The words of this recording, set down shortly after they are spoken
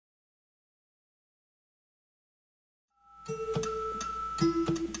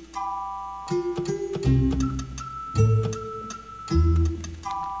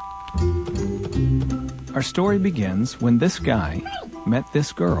Our story begins when this guy met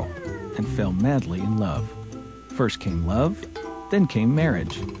this girl and fell madly in love. First came love, then came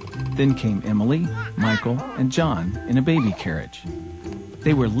marriage. Then came Emily, Michael, and John in a baby carriage.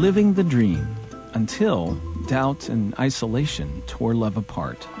 They were living the dream until doubt and isolation tore love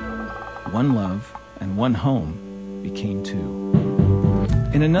apart. One love and one home became two.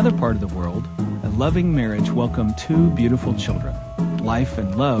 In another part of the world, a loving marriage welcomed two beautiful children. Life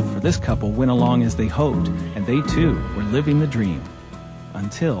and love for this couple went along as they hoped, and they too were living the dream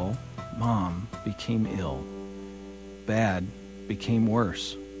until Mom became ill. Bad became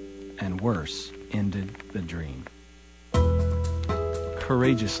worse, and worse ended the dream.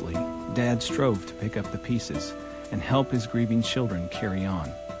 Courageously, Dad strove to pick up the pieces and help his grieving children carry on.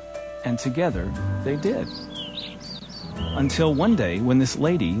 And together, they did. Until one day when this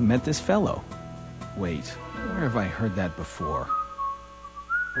lady met this fellow. Wait, where have I heard that before?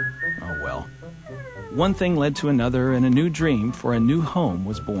 Oh well. One thing led to another, and a new dream for a new home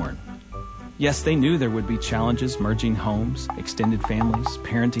was born. Yes, they knew there would be challenges merging homes, extended families,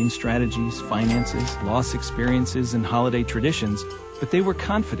 parenting strategies, finances, loss experiences, and holiday traditions, but they were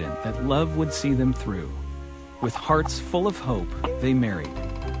confident that love would see them through. With hearts full of hope, they married.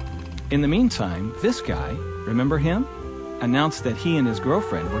 In the meantime, this guy, remember him? Announced that he and his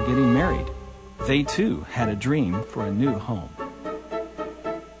girlfriend were getting married. They too had a dream for a new home.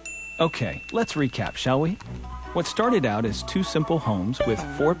 Okay, let's recap, shall we? What started out as 2 simple homes with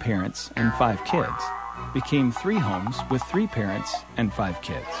 4 parents and 5 kids became 3 homes with 3 parents and 5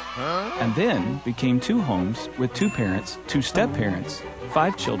 kids. And then became 2 homes with 2 parents, 2 step-parents,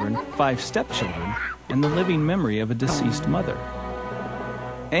 5 children, 5 stepchildren, and the living memory of a deceased mother.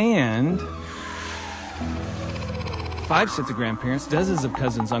 And 5 sets of grandparents, dozens of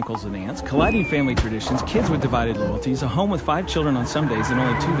cousins, uncles, and aunts, colliding family traditions, kids with divided loyalties, a home with 5 children on some days and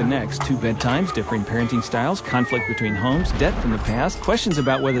only 2 the next, 2 bedtimes, differing parenting styles, conflict between homes, debt from the past, questions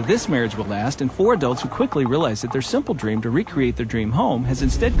about whether this marriage will last, and 4 adults who quickly realize that their simple dream to recreate their dream home has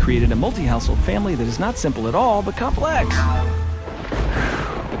instead created a multi-household family that is not simple at all, but complex.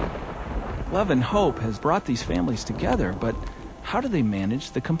 Love and hope has brought these families together, but how do they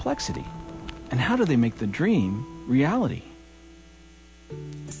manage the complexity? And how do they make the dream reality?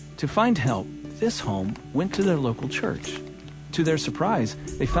 To find help, this home went to their local church. To their surprise,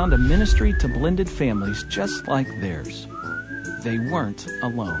 they found a ministry to blended families just like theirs. They weren't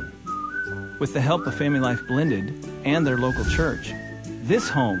alone. With the help of Family Life Blended and their local church, this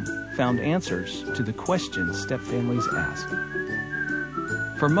home found answers to the questions stepfamilies ask.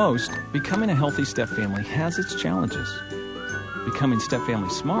 For most, becoming a healthy stepfamily has its challenges. Becoming stepfamily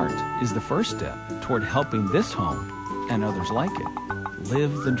smart is the first step toward helping this home and others like it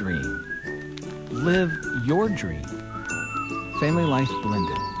live the dream. Live your dream. Family Life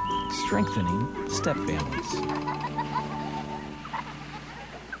Blended, strengthening stepfamilies.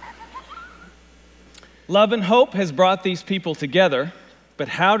 Love and hope has brought these people together, but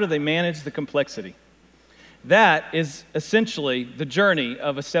how do they manage the complexity? That is essentially the journey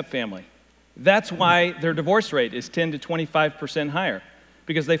of a stepfamily. That's why their divorce rate is 10 to 25% higher,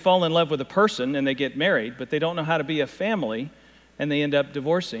 because they fall in love with a person and they get married, but they don't know how to be a family, and they end up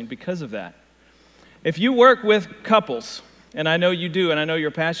divorcing because of that. If you work with couples, and I know you do, and I know you're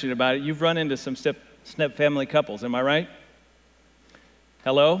passionate about it, you've run into some step-family couples, am I right?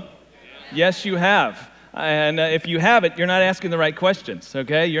 Hello? Yes, you have. And if you haven't, you're not asking the right questions,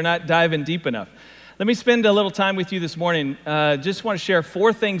 okay? You're not diving deep enough. Let me spend a little time with you this morning. Just want to share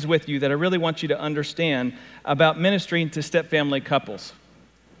 4 things with you that I really want you to understand about ministering to step-family couples.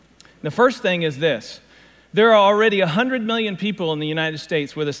 The first thing is this. There are already 100 million people in the United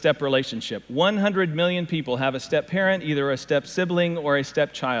States with a step relationship. 100 million people have a step-parent, either a step-sibling or a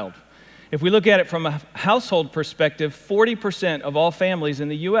step-child. If we look at it from a household perspective, 40% of all families in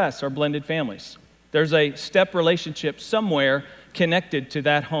the U.S. are blended families. There's a step relationship somewhere connected to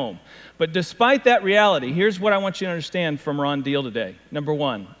that home. But despite that reality, here's what I want you to understand from Ron Deal today. Number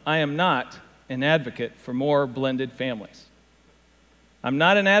 1, I am not an advocate for more blended families. I'm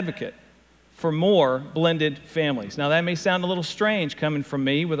not an advocate for more blended families. Now, that may sound a little strange coming from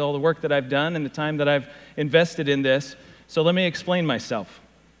me with all the work that I've done and the time that I've invested in this, so let me explain myself.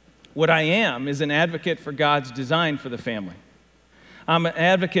 What I am is an advocate for God's design for the family. I'm an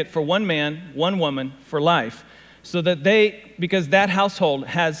advocate for one man, one woman for life, so that because that household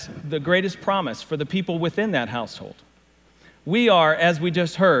has the greatest promise for the people within that household. We are, as we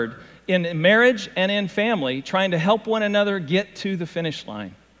just heard, in marriage and in family, trying to help one another get to the finish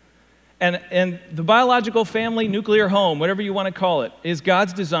line. And the biological family, nuclear home, whatever you want to call it, is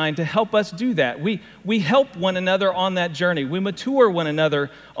God's design to help us do that. We help one another on that journey. We mature one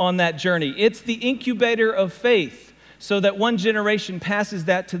another on that journey. It's the incubator of faith so that one generation passes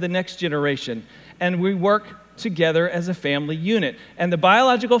that to the next generation. And we work together as a family unit. And the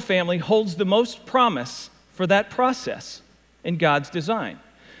biological family holds the most promise for that process in God's design.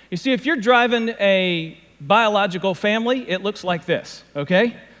 You see, if you're driving a biological family, it looks like this,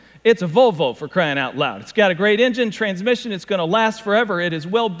 okay? It's a Volvo, for crying out loud. It's got a great engine, transmission. It's going to last forever. It is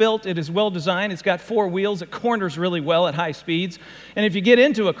well built. It is well designed. It's got 4 wheels. It corners really well at high speeds. And if you get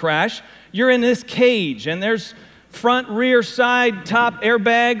into a crash, you're in this cage, and there's front, rear, side, top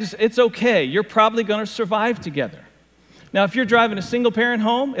airbags. It's okay. You're probably going to survive together. Now, if you're driving a single-parent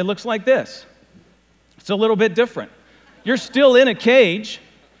home, it looks like this. It's a little bit different. You're still in a cage,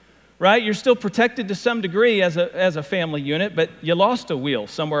 right? You're still protected to some degree as a family unit, but you lost a wheel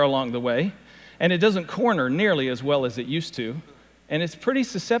somewhere along the way, and it doesn't corner nearly as well as it used to, and it's pretty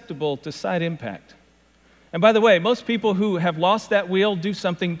susceptible to side impact. And by the way, most people who have lost that wheel do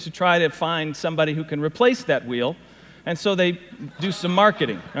something to try to find somebody who can replace that wheel, and so they do some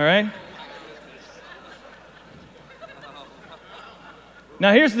marketing, all right?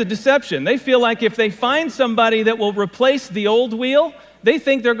 Now here's the deception. They feel like if they find somebody that will replace the old wheel, they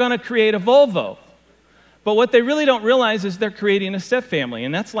think they're going to create a Volvo. But what they really don't realize is they're creating a stepfamily,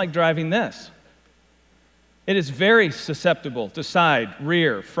 and that's like driving this. It is very susceptible to side,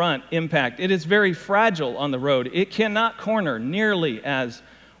 rear, front impact. It is very fragile on the road. It cannot corner nearly as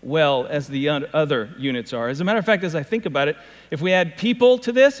well as the other units are. As a matter of fact, as I think about it, if we add people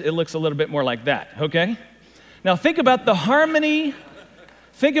to this, it looks a little bit more like that, okay? Now think about the harmony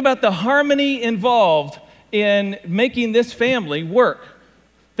involved in making this family work.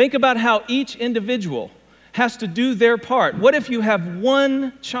 Think about how each individual has to do their part. What if you have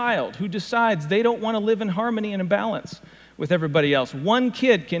one child who decides they don't want to live in harmony and in balance with everybody else? One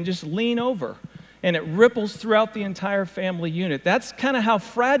kid can just lean over, and it ripples throughout the entire family unit. That's kind of how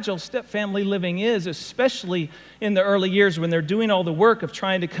fragile step-family living is, especially in the early years when they're doing all the work of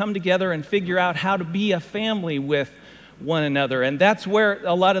trying to come together and figure out how to be a family with one another. And that's where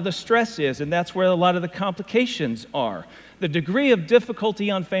a lot of the stress is, and that's where a lot of the complications are. The degree of difficulty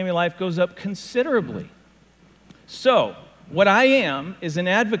on family life goes up considerably. So, what I am is an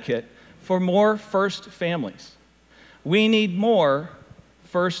advocate for more first families. We need more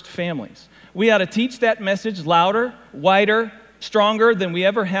first families. We ought to teach that message louder, wider, stronger than we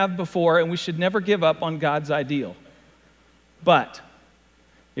ever have before, and we should never give up on God's ideal. But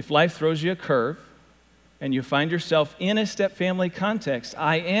if life throws you a curve, and you find yourself in a step-family context,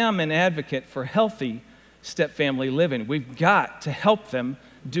 I am an advocate for healthy step-family living. We've got to help them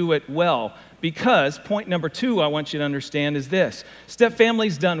do it well, because point number 2 I want you to understand is this.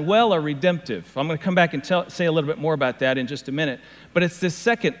 Step-families done well are redemptive. I'm going to come back and say a little bit more about that in just a minute, but it's this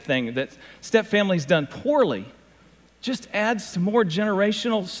second thing, that step-families done poorly just adds to more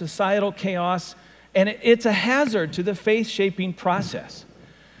generational societal chaos, and it's a hazard to the faith-shaping process.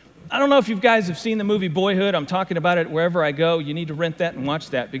 I don't know if you guys have seen the movie Boyhood. I'm talking about it wherever I go. You need to rent that and watch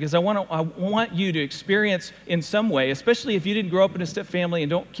that, because I want you to experience in some way, especially if you didn't grow up in a step family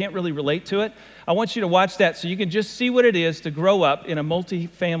and can't really relate to it. I want you to watch that so you can just see what it is to grow up in a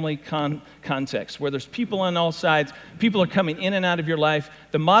multi-family context where there's people on all sides, people are coming in and out of your life.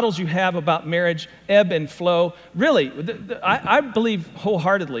 The models you have about marriage ebb and flow. Really, I believe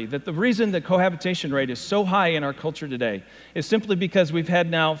wholeheartedly that the reason the cohabitation rate is so high in our culture today is simply because we've had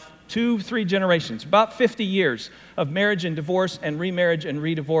now 2-3 generations, about 50 years of marriage and divorce and remarriage and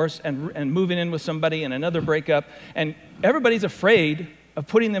redivorce and moving in with somebody and another breakup, and everybody's afraid of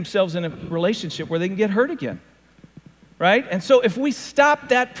putting themselves in a relationship where they can get hurt again, right? And so if we stop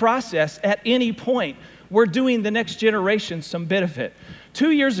that process at any point, we're doing the next generation some benefit.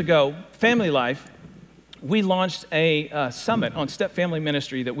 2 years ago, Family Life, we launched a summit on step-family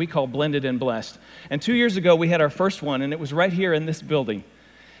ministry that we call Blended and Blessed. And 2 years ago, we had our first one, and it was right here in this building.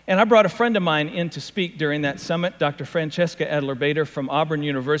 And I brought a friend of mine in to speak during that summit, Dr. Francesca Adler-Bader from Auburn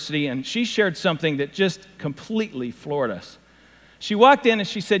University, and she shared something that just completely floored us. She walked in and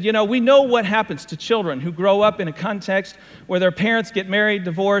she said, you know, we know what happens to children who grow up in a context where their parents get married,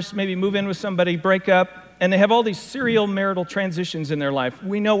 divorce, maybe move in with somebody, break up, and they have all these serial marital transitions in their life.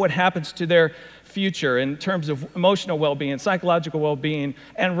 We know what happens to their future in terms of emotional well-being, psychological well-being,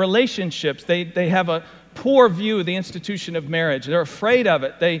 and relationships. They have a poor view of the institution of marriage. They're afraid of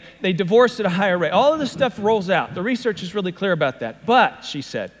it. They divorce at a higher rate. All of this stuff rolls out. The research is really clear about that. But, she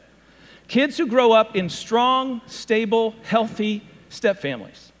said, kids who grow up in strong, stable, healthy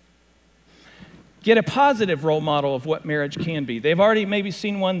step-families get a positive role model of what marriage can be. They've already maybe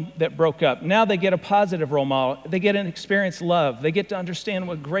seen one that broke up. Now they get a positive role model. They get an experience love. They get to understand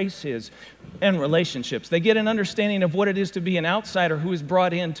what grace is and relationships. They get an understanding of what it is to be an outsider who is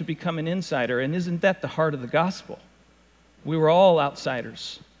brought in to become an insider. And isn't that the heart of the gospel? We were all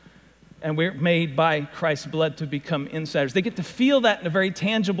outsiders, and we're made by Christ's blood to become insiders. They get to feel that in a very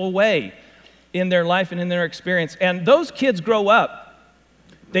tangible way in their life and in their experience. And those kids grow up.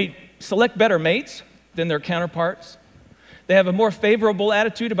 They select better mates than their counterparts. They have a more favorable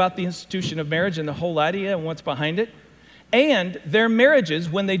attitude about the institution of marriage and the whole idea and what's behind it. And their marriages,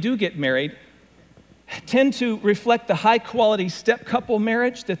 when they do get married, tend to reflect the high-quality step-couple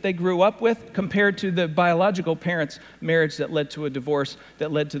marriage that they grew up with compared to the biological parents' marriage that led to a divorce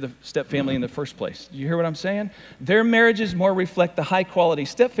that led to the step-family in the first place. Do you hear what I'm saying? Their marriages more reflect the high-quality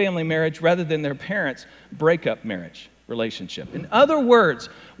step-family marriage rather than their parents' breakup marriage relationship. In other words,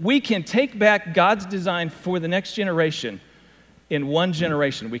 we can take back God's design for the next generation. In one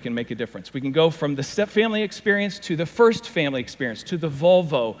generation, we can make a difference. We can go from the step-family experience to the first family experience, to the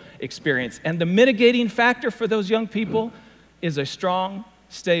Volvo experience. And the mitigating factor for those young people is a strong,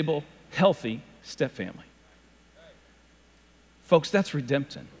 stable, healthy step-family. Folks, that's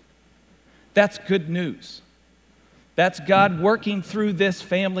redemption. That's good news. That's God working through this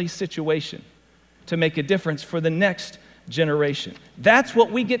family situation to make a difference for the next generation. That's what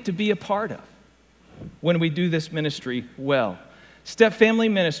we get to be a part of when we do this ministry well. Step-family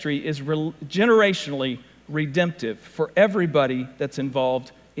ministry is generationally redemptive for everybody that's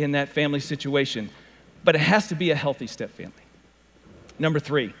involved in that family situation, but it has to be a healthy step-family. Number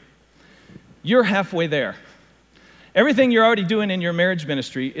 3, you're halfway there. Everything you're already doing in your marriage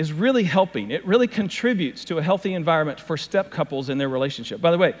ministry is really helping. It really contributes to a healthy environment for step couples in their relationship.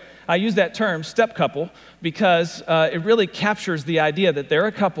 By the way, I use that term, step couple, because it really captures the idea that they're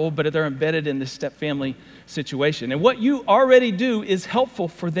a couple, but they're embedded in this step family situation. And what you already do is helpful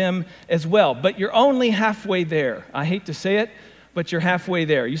for them as well, but you're only halfway there. I hate to say it, but you're halfway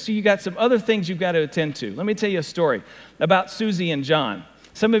there. You see, you got some other things you've got to attend to. Let me tell you a story about Susie and John.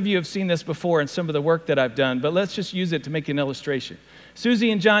 Some of you have seen this before in some of the work that I've done, but let's just use it to make an illustration. Susie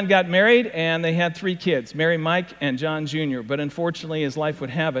and John got married, and they had 3 kids, Mary, Mike, and John Jr., but unfortunately, as life would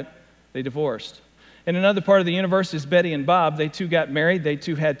have it, they divorced. In another part of the universe is Betty and Bob. They too got married. They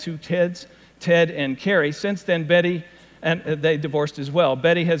too had 2 kids, Ted and Carrie. Since then, they divorced as well.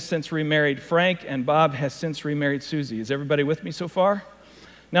 Betty has since remarried Frank, and Bob has since remarried Susie. Is everybody with me so far?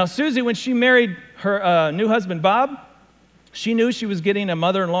 Now, Susie, when she married her new husband, Bob, she knew she was getting a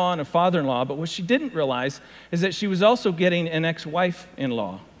mother-in-law and a father-in-law, but what she didn't realize is that she was also getting an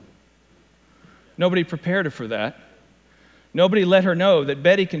ex-wife-in-law. Nobody prepared her for that. Nobody let her know that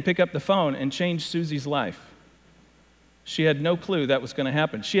Betty can pick up the phone and change Susie's life. She had no clue that was going to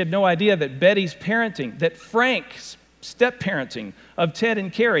happen. She had no idea that Betty's parenting, that Frank's step-parenting of Ted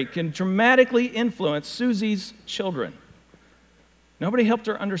and Carrie can dramatically influence Susie's children. Nobody helped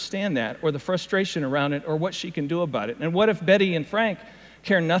her understand that, or the frustration around it, or what she can do about it. And what if Betty and Frank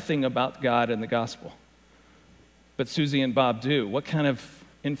care nothing about God and the gospel, but Susie and Bob do? What kind of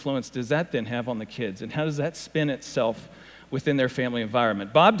influence does that then have on the kids? And how does that spin itself within their family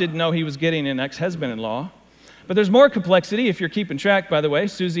environment? Bob didn't know he was getting an ex-husband-in-law. But there's more complexity if you're keeping track, by the way.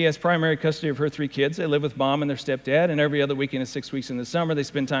 Susie has primary custody of her 3 kids. They live with mom and their stepdad, and every other weekend is 6 weeks in the summer. They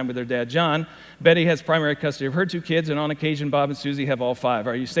spend time with their dad, John. Betty has primary custody of her 2 kids, and on occasion, Bob and Susie have all 5.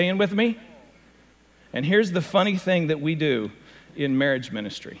 Are you staying with me? And here's the funny thing that we do in marriage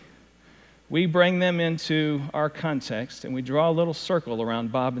ministry. We bring them into our context, and we draw a little circle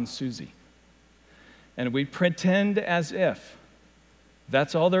around Bob and Susie. And we pretend as if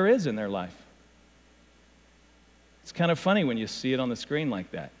that's all there is in their life. It's kind of funny when you see it on the screen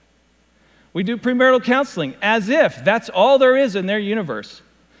like that. We do premarital counseling as if that's all there is in their universe.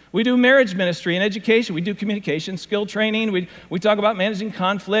 We do marriage ministry and education. We do communication, skill training. We talk about managing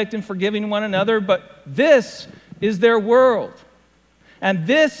conflict and forgiving one another, but this is their world. And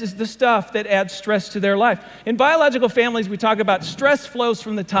this is the stuff that adds stress to their life. In biological families, we talk about stress flows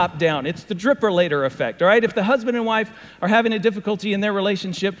from the top down. It's the dripper-later effect, all right? If the husband and wife are having a difficulty in their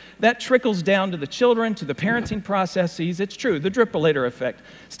relationship, that trickles down to the children, to the parenting processes. It's true, the dripper-later effect.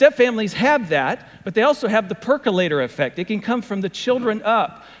 Step families have that, but they also have the percolator effect. It can come from the children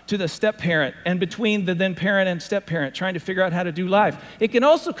up to the step-parent and between the then-parent and step-parent trying to figure out how to do life. It can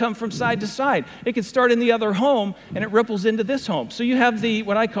also come from side to side. It can start in the other home, and it ripples into this home. So you have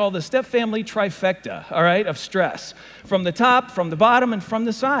what I call the step-family trifecta, all right, of stress. From the top, from the bottom, and from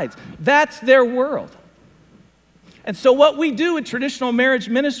the sides. That's their world. And so what we do in traditional marriage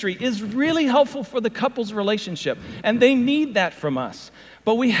ministry is really helpful for the couple's relationship, and they need that from us.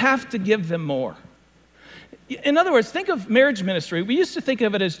 But we have to give them more. In other words, think of marriage ministry. We used to think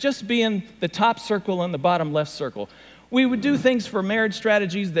of it as just being the top circle and the bottom left circle. We would do things for marriage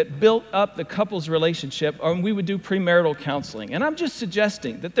strategies that built up the couple's relationship, or we would do premarital counseling. And I'm just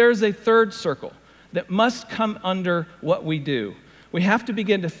suggesting that there is a third circle that must come under what we do. We have to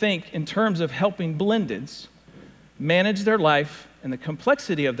begin to think in terms of helping blendeds manage their life and the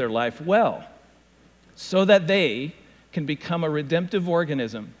complexity of their life well, so that they can become a redemptive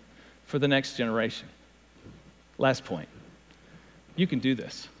organism for the next generation. Last point. You can do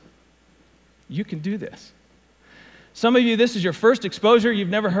this. You can do this. Some of you, this is your first exposure. You've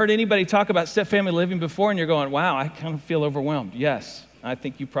never heard anybody talk about step-family living before, and you're going, wow, I kind of feel overwhelmed. Yes, I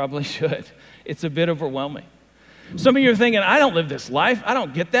think you probably should. It's a bit overwhelming. Some of you are thinking, I don't live this life. I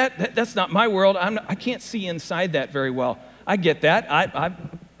don't get that. That's not my world. I can't see inside that very well. I get that.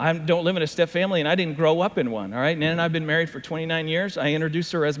 I don't live in a step-family, and I didn't grow up in one, all right? Nan and I have been married for 29 years. I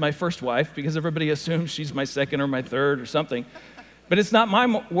introduced her as my first wife because everybody assumes she's my second or my third or something. But it's not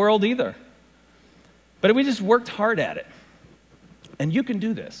my world either. But we just worked hard at it. And you can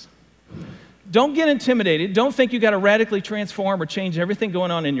do this. Don't get intimidated. Don't think you got to radically transform or change everything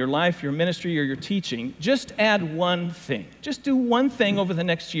going on in your life, your ministry, or your teaching. Just add one thing. Just do one thing over the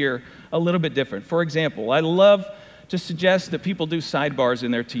next year a little bit different. For example, I love to suggest that people do sidebars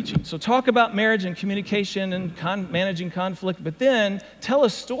in their teaching. So talk about marriage and communication and managing conflict, but then tell a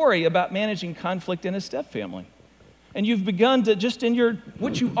story about managing conflict in a stepfamily. And you've begun to, just in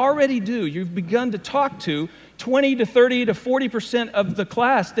what you already do, you've begun to talk to 20 to 30 to 40% of the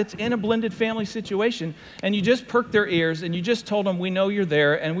class that's in a blended family situation, and you just perked their ears, and you just told them, we know you're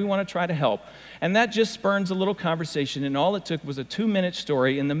there, and we want to try to help. And that just spurns a little conversation, and all it took was a 2-minute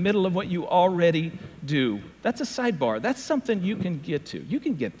story in the middle of what you already do. That's a sidebar. That's something you can get to. You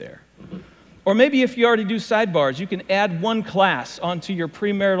can get there. Or maybe if you already do sidebars, you can add one class onto your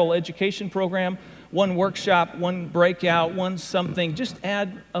premarital education program, one workshop, one breakout, one something. Just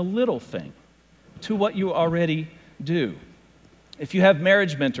add a little thing to what you already do. If you have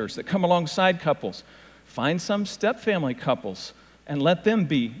marriage mentors that come alongside couples, find some step-family couples and let them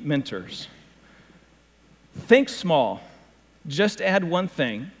be mentors. Think small. Just add one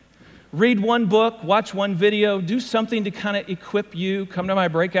thing. Read one book, watch one video, do something to kind of equip you. Come to my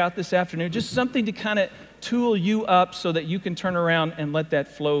breakout this afternoon. Just something to kind of tool you up so that you can turn around and let that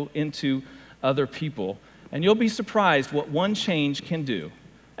flow into other people. And you'll be surprised what one change can do.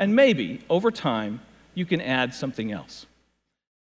 And maybe, over time, you can add something else.